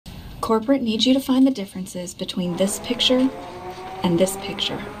Corporate needs you to find the differences between this picture and this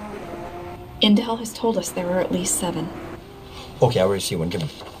picture. Intel has told us there are at least 7. Okay, I already see one. Give me.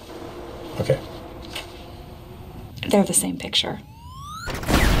 Okay. They're the same picture.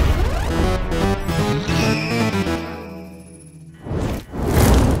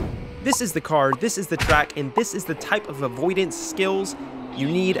 This is the car, this is the track, and this is the type of avoidance skills you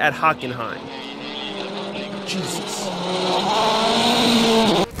need at Hockenheim. Jesus.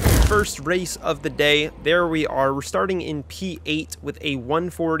 First race of the day, there we are. We're starting in P8 with a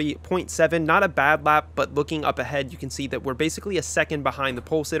 140.7. Not a bad lap, but looking up ahead, you can see that we're basically a second behind the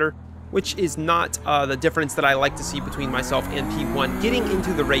pole sitter, which is not the difference that I like to see between myself and P1. Getting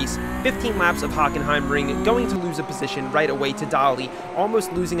into the race, 15 laps of Hockenheimring, going to lose a position right away to Dolly,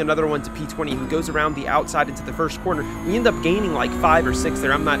 almost losing another one to P20, who goes around the outside into the first corner. We end up gaining like 5 or 6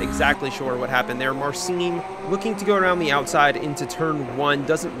 there. I'm not exactly sure what happened there. Marcin looking to go around the outside into turn 1,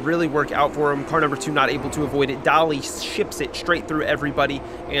 doesn't really work out for him. Car number 2 not able to avoid it. Dolly ships it straight through everybody,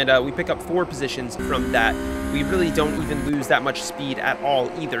 and we pick up 4 positions from that. We really don't even lose that much speed at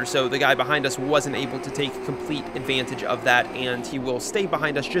all either, so the guy behind us wasn't able to take complete advantage of that, and he will stay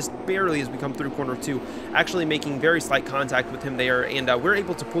behind us just barely as we come through corner 2, actually making very slight contact with him there, and we're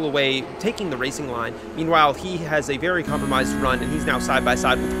able to pull away, taking the racing line. Meanwhile, he has a very compromised run, and he's now side by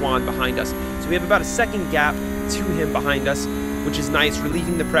side with Juan behind us. So we have about a second gap to him behind us, which is nice,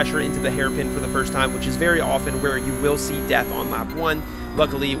 relieving the pressure into the hairpin for the first time, which is very often where you will see death on lap 1.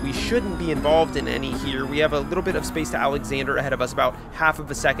 Luckily, we shouldn't be involved in any here. We have a little bit of space to Alexander ahead of us, about half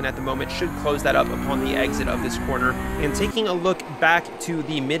of a second at the moment. Should close that up upon the exit of this corner. And taking a look back to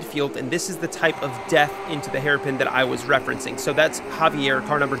the midfield, and this is the type of death into the hairpin that I was referencing. So that's Javier,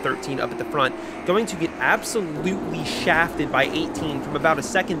 car number 13, up at the front, going to get absolutely shafted by 18 from about a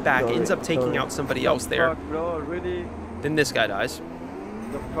second back. Ends up taking out somebody else there. Bro, really? Then this guy dies.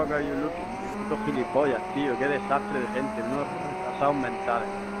 The fuck are you looking? Puto gilipollas, tío. Qué desastre de gente. No.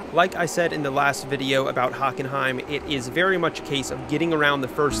 Like I said in the last video about Hockenheim, it is very much a case of getting around the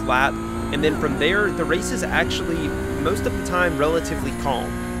first lap, and then from there, the race is actually, most of the time, relatively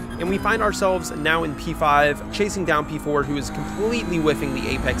calm. And we find ourselves now in P5, chasing down P4, who is completely whiffing the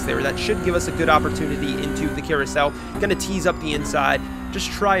apex there. That should give us a good opportunity into the carousel. Gonna tease up the inside,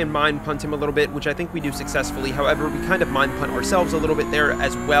 just try and mind punt him a little bit, which I think we do successfully. However, we kind of mind punt ourselves a little bit there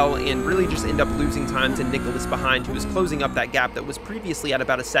as well, and really just end up losing time to Nicholas behind, who is closing up that gap that was previously at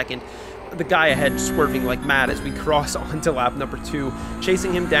about a second. The guy ahead swerving like mad as we cross onto lap number 2,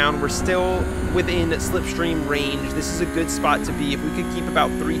 chasing him down. We're still within slipstream range. This is a good spot to be. If we could keep about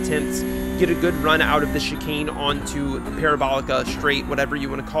 3/10, get a good run out of the chicane onto the Parabolica straight, whatever you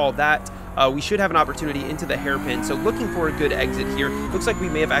want to call that, we should have an opportunity into the hairpin. So looking for a good exit here. Looks like we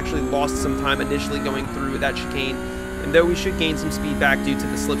may have actually lost some time initially going through that chicane, and though we should gain some speed back due to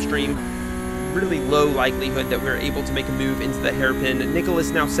the slipstream, really low likelihood that we're able to make a move into the hairpin. Nicholas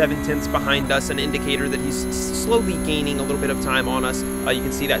now 7/10 behind us, an indicator that he's slowly gaining a little bit of time on us. You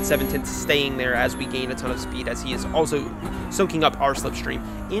can see that 7/10 staying there as we gain a ton of speed, as he is also soaking up our slipstream.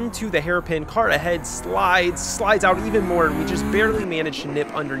 Into the hairpin, car ahead slides out even more, and we just barely manage to nip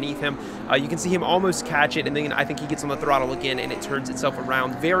underneath him. You can see him almost catch it, and then I think he gets on the throttle again, and it turns itself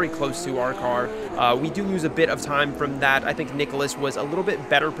around very close to our car. We do lose a bit of time from that. I think Nicholas was a little bit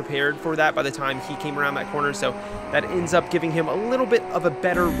better prepared for that by the time he came around that corner, so that ends up giving him a little bit of a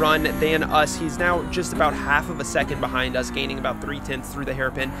better run than us. He's now just about half of a second behind us, gaining about 3/10 through the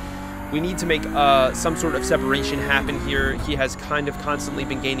hairpin. We need to make some sort of separation happen here. He has kind of constantly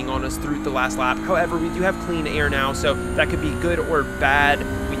been gaining on us through the last lap. However, we do have clean air now, so that could be good or bad.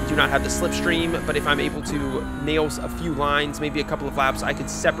 We do not have the slipstream, but if I'm able to nail a few lines, maybe a couple of laps, I could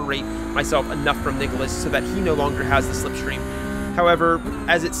separate myself enough from Nicholas so that he no longer has the slipstream. However,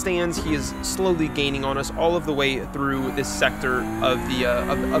 as it stands, he is slowly gaining on us all of the way through this sector of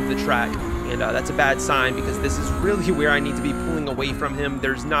the track. And that's a bad sign, because this is really where I need to be pulling away from him.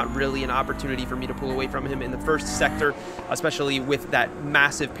 There's not really an opportunity for me to pull away from him in the first sector, especially with that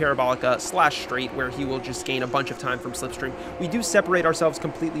massive Parabolica slash straight where he will just gain a bunch of time from slipstream. We do separate ourselves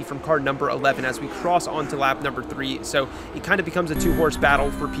completely from car number 11 as we cross onto lap number 3, so it kind of becomes a 2-horse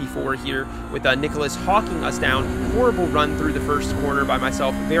battle for P4 here, with Nicholas hawking us down. Horrible run through the first corner by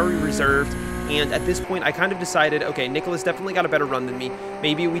myself, very reserved. And at this point, I kind of decided, okay, Nicholas definitely got a better run than me.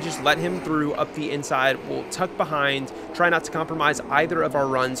 Maybe we just let him through up the inside. We'll tuck behind, try not to compromise either of our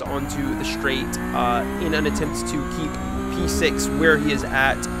runs onto the straight in an attempt to keep P6 where he is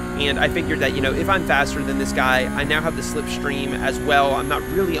at. And I figured that, you know, if I'm faster than this guy, I now have the slipstream as well. I'm not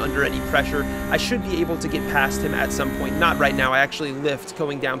really under any pressure. I should be able to get past him at some point. Not right now. I actually lift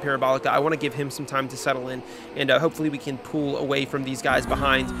going down Parabolica. I want to give him some time to settle in, and hopefully we can pull away from these guys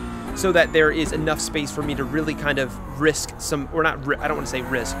behind. so that there is enough space for me to really kind of risk some, or not, I don't want to say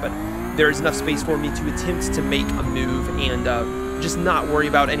risk, but there is enough space for me to attempt to make a move and just not worry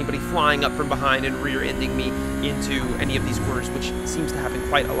about anybody flying up from behind and rear-ending me into any of these corners, which seems to happen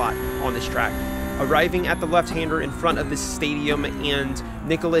quite a lot on this track. Arriving at the left-hander in front of this stadium, and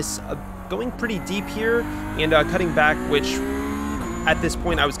Nicholas going pretty deep here and cutting back, which at this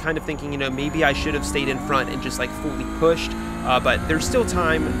point I was kind of thinking, you know, maybe I should have stayed in front and just like fully pushed, but there's still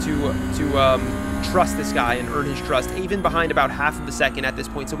time to trust this guy and earn his trust, even behind about half of a second at this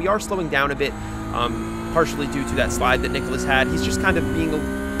point. So we are slowing down a bit, partially due to that slide that Nicholas had. He's just kind of being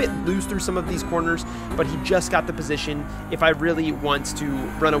a bit loose through some of these corners, but he just got the position. If I really want to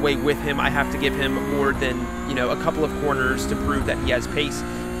run away with him, I have to give him more than, you know, a couple of corners to prove that he has pace.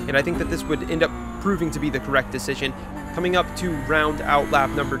 And I think that this would end up proving to be the correct decision. Coming up to round out lap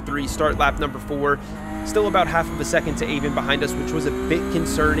number 3, start lap number 4. Still about half of a second to Avon behind us, which was a bit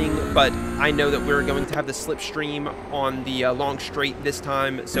concerning, but I know that we're going to have the slipstream on the long straight this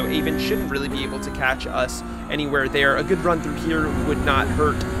time, so Avon shouldn't really be able to catch us anywhere there. A good run through here would not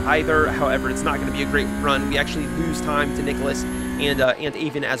hurt either. However, it's not going to be a great run. We actually lose time to Nicholas and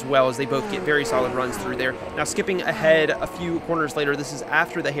Avon as well, as they both get very solid runs through there. Now skipping ahead a few corners later, this is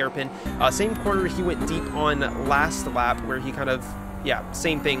after the hairpin. Same corner he went deep on last lap, where he kind of, yeah,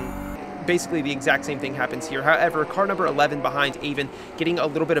 same thing. Basically the exact same thing happens here. However, car number 11 behind Avon getting a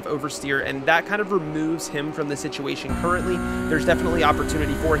little bit of oversteer, and that kind of removes him from the situation currently. There's definitely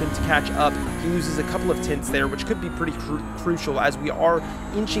opportunity for him to catch up. He loses a couple of tenths there, which could be pretty crucial, as we are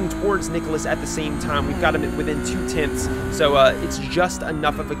inching towards Nicholas at the same time. We've got him within 2 tenths, so it's just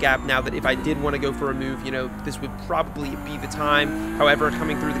enough of a gap now that if I did want to go for a move, you know, this would probably be the time. However,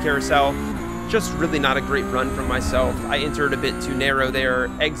 coming through the carousel, just really not a great run from myself. I entered a bit too narrow there,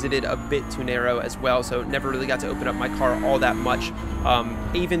 exited a bit too narrow as well, so never really got to open up my car all that much.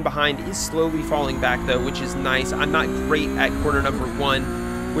 Avon behind is slowly falling back though, which is nice. I'm not great at corner number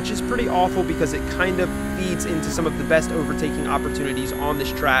 1, which is pretty awful because it kind of feeds into some of the best overtaking opportunities on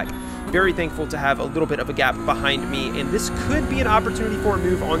this track. Very thankful to have a little bit of a gap behind me, and this could be an opportunity for a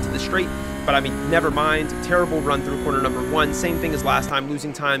move onto the straight, but I mean, never mind. Terrible run through corner number 1. Same thing as last time,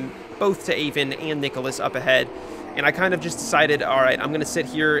 losing time both to Avon and Nicholas up ahead. And I kind of just decided, all right, I'm going to sit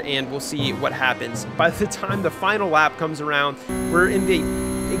here and we'll see what happens. By the time the final lap comes around, we're in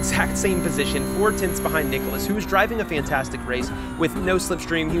the exact same position, 4 tenths behind Nicholas, who was driving a fantastic race with no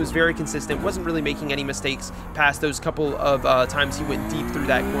slipstream. He was very consistent, wasn't really making any mistakes past those couple of times he went deep through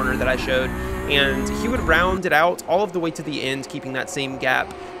that corner that I showed. And he would round it out all of the way to the end, keeping that same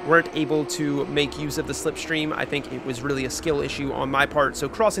gap. Weren't able to make use of the slipstream. I think it was really a skill issue on my part. So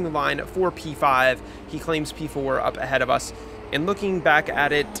crossing the line for P5, he claims P4 up ahead of us. And looking back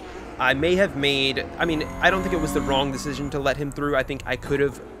at it, I may have made, I mean, I don't think it was the wrong decision to let him through. I think I could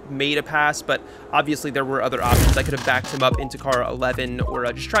have made a pass, but obviously there were other options. I could have backed him up into car 11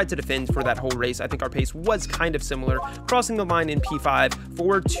 or just tried to defend for that whole race. I think our pace was kind of similar. Crossing the line in P5,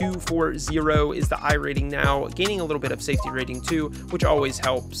 4.240 is the iRating now, gaining a little bit of safety rating too, which always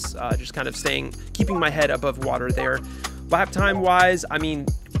helps, just kind of keeping my head above water there. Lap time wise, I mean,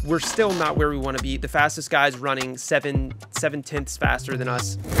 we're still not where we want to be. The fastest guy's running 7 tenths faster than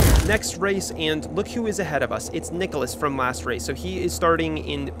us. Next race, and look who is ahead of us. It's Nicholas from last race. So he is starting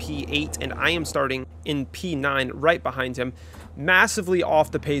in P8 and I am starting in P9 right behind him. Massively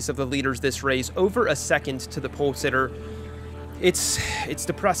off the pace of the leaders this race, over a second to the pole sitter. It's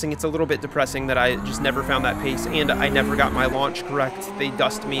depressing. It's a little bit depressing that I just never found that pace, and I never got my launch correct. They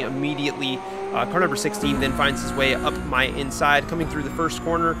dust me immediately. Car number 16 then finds his way up my inside, coming through the first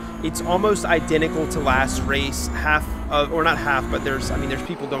corner. It's almost identical to last race, or not half, but there's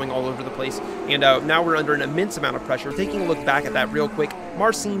people going all over the place. And now we're under an immense amount of pressure. Taking a look back at that real quick,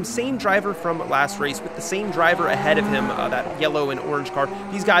 Marcin, same driver from last race with the same driver ahead of him, that yellow and orange car.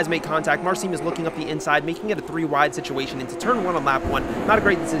 These guys make contact. Marcin is looking up the inside, making it a 3 wide situation into turn 1 on lap 1. Not a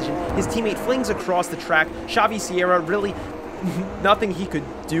great decision. His teammate flings across the track. Xavi Sierra really nothing he could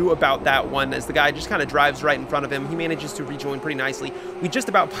do about that one, as the guy just kind of drives right in front of him. He manages to rejoin pretty nicely. We just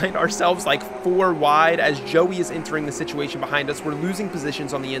about find ourselves like 4 wide as Joey is entering the situation behind us. We're losing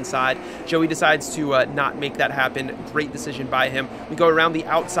positions on the inside. Joey decides to not make that happen. Great decision by him. We go around the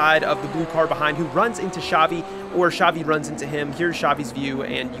outside of the blue car behind, who runs into Xavi, or Xavi runs into him. Here's Xavi's view,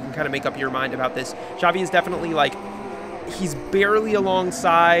 and you can kind of make up your mind about this. Xavi is definitely like, he's barely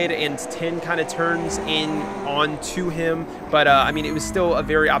alongside, and 10 kind of turns in onto him. But, I mean, it was still a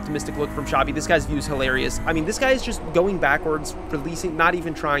very optimistic look from Xavi. This guy's view is hilarious. I mean, this guy is just going backwards, releasing, not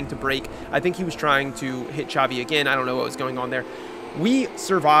even trying to brake. I think he was trying to hit Xavi again. I don't know what was going on there. We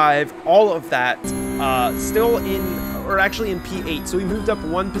survive all of that, still in or actually in P8, so we moved up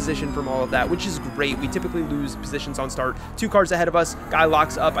 1 position from all of that, which is great. We typically lose positions on start. 2 cars ahead of us, guy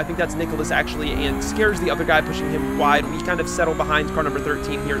locks up, I think that's Nicholas actually, and scares the other guy, pushing him wide. We kind of settle behind car number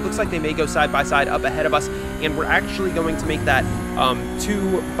 13 here. It looks like they may go side by side up ahead of us, and we're actually going to make that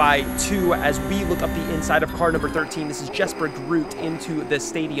 2 by 2 as we look up the inside of car number 13. This is Jesper Groot into the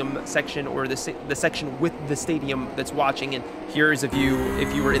stadium section, or the section with the stadium that's watching, and here is a view,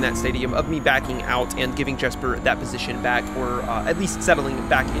 if you were in that stadium, of me backing out and giving Jesper that position back, or at least settling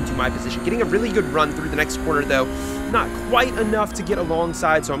back into my position. Getting a really good run through the next corner though, not quite enough to get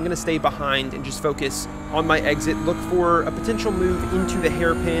alongside, so I'm going to stay behind and just focus on my exit, look for a potential move into the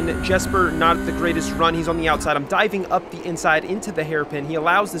hairpin. Jesper, not the greatest run, he's on the outside. I'm diving up the inside into the hairpin. He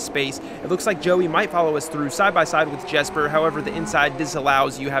allows the space. It looks like Joey might follow us through side by side with Jesper. However, the inside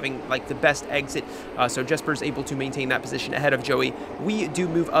disallows you having like the best exit, so Jesper is able to maintain that position ahead of Joey. We do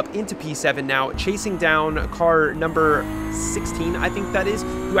move up into P7 now, chasing down car number 16, I think that is,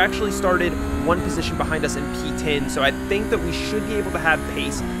 who actually started 1 position behind us in P10, so I think that we should be able to have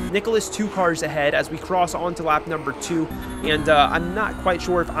pace. Nicholas 2 cars ahead as we cross onto lap number 2, and I'm not quite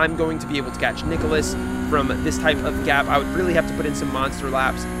sure if I'm going to be able to catch Nicholas from this type of gap. I would really have to put in some monster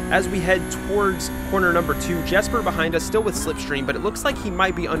laps. As we head towards corner number 2, Jesper behind us, still with slipstream, but it looks like he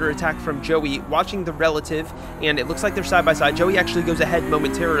might be under attack from Joey, watching the relative, and it looks like they're side by side. Joey actually goes ahead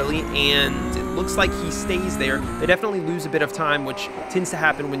momentarily, and it looks like he stays there. They definitely lose a bit of time, which tends to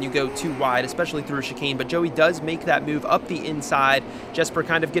happen when you go too wide, especially through a chicane, but Joey does make that move up the inside. Jesper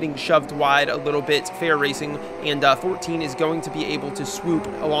kind of getting shoved wide a little bit, fair racing, and 14 is going to be able to swoop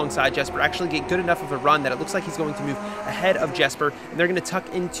alongside Jesper, actually get good enough of a run that it looks like he's going to move ahead of Jesper, and they're going to tuck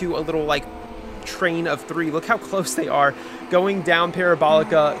into a little like train of 3. Look how close they are going down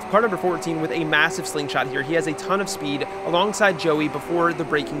Parabolica. Car number 14 with a massive slingshot here. He has a ton of speed alongside Joey before the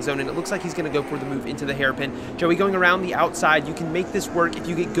braking zone, and it looks like he's going to go for the move into the hairpin. Joey going around the outside. You can make this work if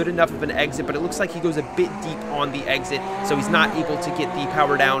you get good enough of an exit, but it looks like he goes a bit deep on the exit, so he's not able to get the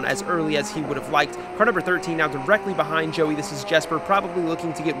power down as early as he would have liked. Car number 13 now directly behind Joey. This is Jesper, probably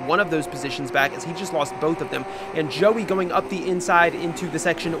looking to get one of those positions back as he just lost both of them, and Joey going up the inside into the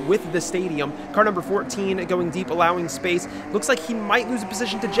section with the stadium. Car number 14 going deep, allowing space. Looks like he might lose a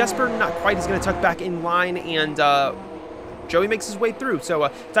position to Jesper. Not quite. He's going to tuck back in line, and Joey makes his way through. So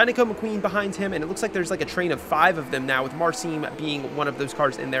Dinoco McQueen behind him, and it looks like there's like a train of 5 of them now, with Marcin being one of those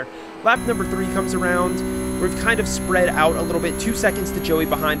cars in there. Lap number 3 comes around. We've kind of spread out a little bit. 2 seconds to Joey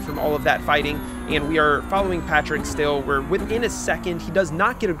behind from all of that fighting, and we are following Patrick still. We're within a second. He does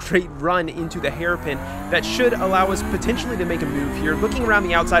not get a great run into the hairpin. That should allow us potentially to make a move here. Looking around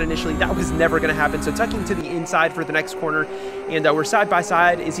the outside initially, that was never going to happen, so tucking to the inside for the next corner, and we're side by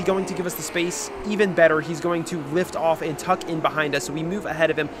side. Is he going to give us the space? Even better, he's going to lift off and tuck in behind us, so we move ahead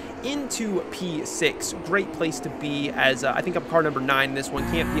of him into P6. Great place to be, as I think I'm car number 9 in this one.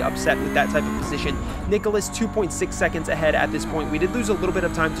 Can't be upset with that type of position. Nicholas 2.6 seconds ahead at this point. We did lose a little bit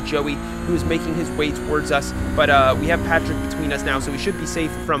of time to Joey, who is making his way towards us, but we have Patrick between us now, so we should be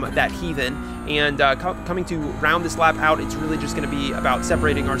safe from that heathen. And coming to round this lap out, it's really just going to be about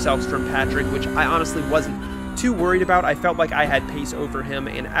separating ourselves from Patrick, which I honestly wasn't too worried about. I felt like I had pace over him,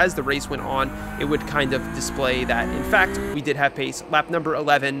 and as the race went on, it would kind of display that. In fact, we did have pace. Lap number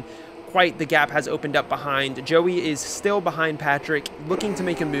 11, quite the gap has opened up behind. Joey is still behind Patrick, looking to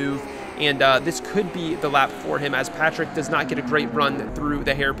make a move, and this could be the lap for him, as Patrick does not get a great run through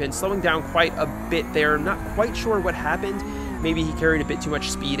the hairpin, slowing down quite a bit there. Not quite sure what happened. Maybe he carried a bit too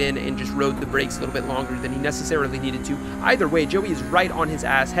much speed in and just rode the brakes a little bit longer than he necessarily needed to. Either way, Joey is right on his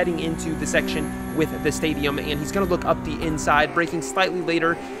ass, heading into the section with the stadium, and he's going to look up the inside, braking slightly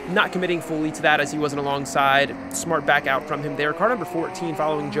later, not committing fully to that as he wasn't alongside. Smart back out from him there. Car number 14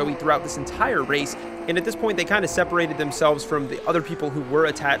 following Joey throughout this entire race, and at this point they kind of separated themselves from the other people who were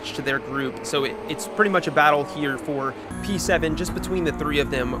attached to their group, so it's pretty much a battle here for P7 just between the 3 of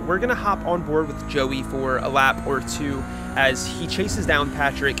them. We're going to hop on board with Joey for a lap or 2 as he chases down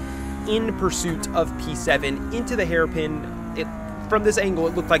Patrick in pursuit of P7 into the hairpin. From this angle,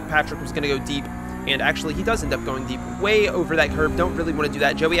 it looked like Patrick was going to go deep, and actually he does end up going deep, way over that curve. Don't really want to do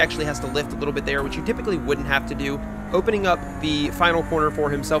that. Joey actually has to lift a little bit there, which you typically wouldn't have to do, opening up the final corner for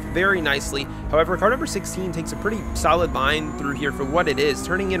himself very nicely. However, car number 16 takes a pretty solid line through here for what it is,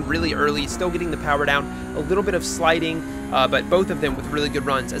 turning in really early, still getting the power down, a little bit of sliding, but both of them with really good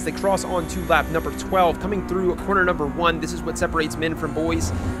runs as they cross on to lap number 12, coming through corner number 1. This is what separates men from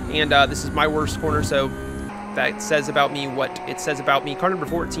boys, and this is my worst corner, so that says about me what it says about me. Car number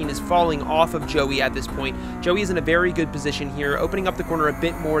 14 is falling off of Joey at this point. Joey is in a very good position here, opening up the corner a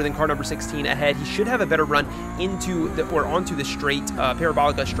bit more than car number 16 ahead. He should have a better run into the, or onto the straight,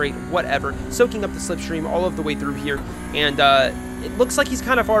 Parabolica straight, whatever, soaking up the slipstream all of the way through here. And it looks like he's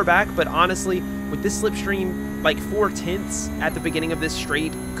kind of far back, but honestly, with this slipstream, like 4/10 at the beginning of this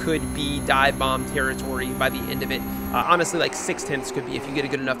straight could be dive bomb territory by the end of it. Honestly, like 6/10 could be if you get a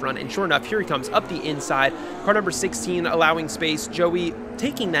good enough run. And sure enough, here he comes up the inside. Car number 16 allowing space. Joey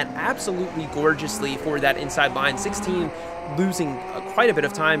taking that absolutely gorgeously for that inside line. 16 losing quite a bit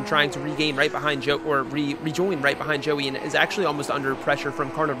of time trying to regain right behind Joe, or rejoin right behind Joey, and is actually almost under pressure from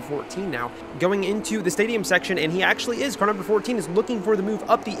car number 14 now. Going into the stadium section, and he actually is. Car number 14 is looking for the move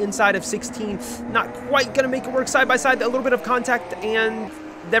up the inside of 16. Not quite going to make it work side by side. A little bit of contact, and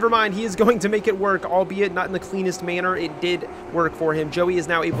never mind, he is going to make it work, albeit not in the cleanest manner. It did work for him. Joey is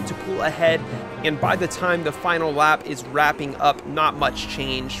now able to pull ahead, and by the time the final lap is wrapping up, not much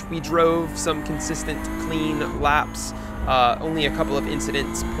changed. We drove some consistent, clean laps. Only a couple of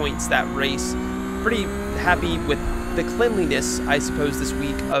incident points that race. Pretty happy with the cleanliness, I suppose, this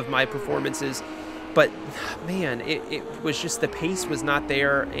week of my performances. But, man, it was just the pace was not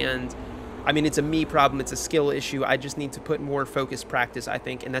there, and I mean, it's a me problem, it's a skill issue. I just need to put more focused practice, I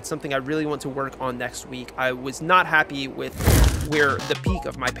think, and that's something I really want to work on next week. I was not happy with where the peak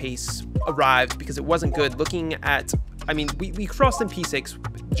of my pace arrived because it wasn't good. Looking at, I mean, we crossed in P6,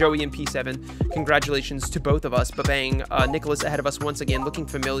 Joey in P7. Congratulations to both of us. Ba-bang. Nicholas ahead of us once again, looking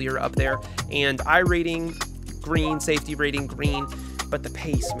familiar up there. And iRating, green, safety rating, green. But the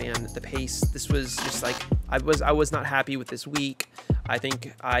pace, man, the pace, this was just like, I was not happy with this week. I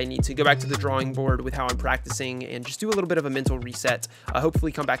think I need to go back to the drawing board with how I'm practicing and just do a little bit of a mental reset.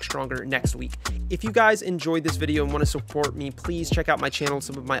 Hopefully come back stronger next week. If you guys enjoyed this video and want to support me, please check out my channel,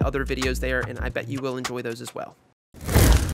 some of my other videos there, and I bet you will enjoy those as well.